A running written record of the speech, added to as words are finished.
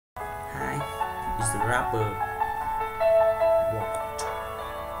is the rapper. Walk.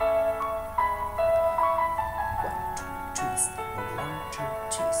 One, two, twist. One, two,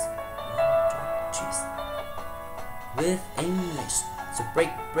 twist. One, two, twist. With English, so break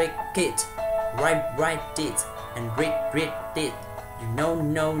it. Write it, and read it. You no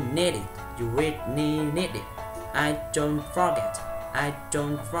need it. You really need it. I don't forget.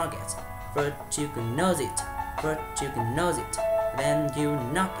 First you can know it. Then you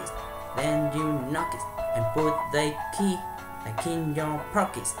knock it, and put the key back in your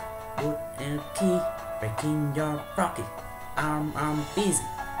pocket. Put a key back in your pocket. I'm busy,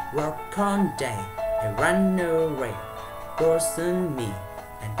 work all day. I run away, person me,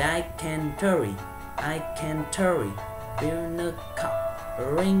 and I can't hurry. Fill the cup,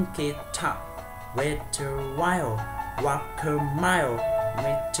 drink it up. Wait a while, walk a mile.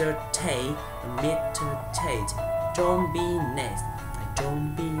 Meditate. Don't be net.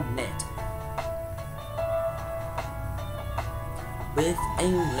 With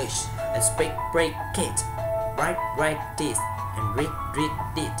English, I speak break it. Write this, and read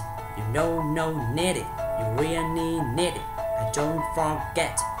it. You no need it. You really need it. I don't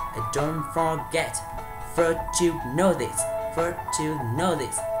forget. First you know this.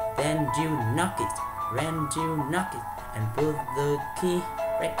 Then you knock it, and put the key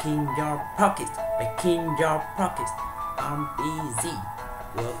back in your pocket. I'm busy,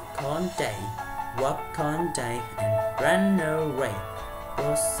 work all day, and run away.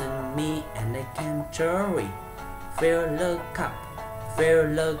 Person me, and I can't hurry. Fill the cup,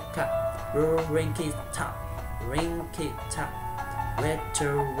 drink it up. Wait a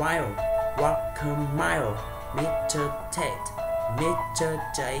while, walk a mile. Meditate,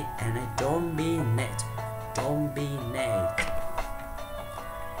 and I don't be net.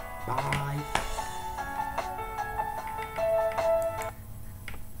 Bye.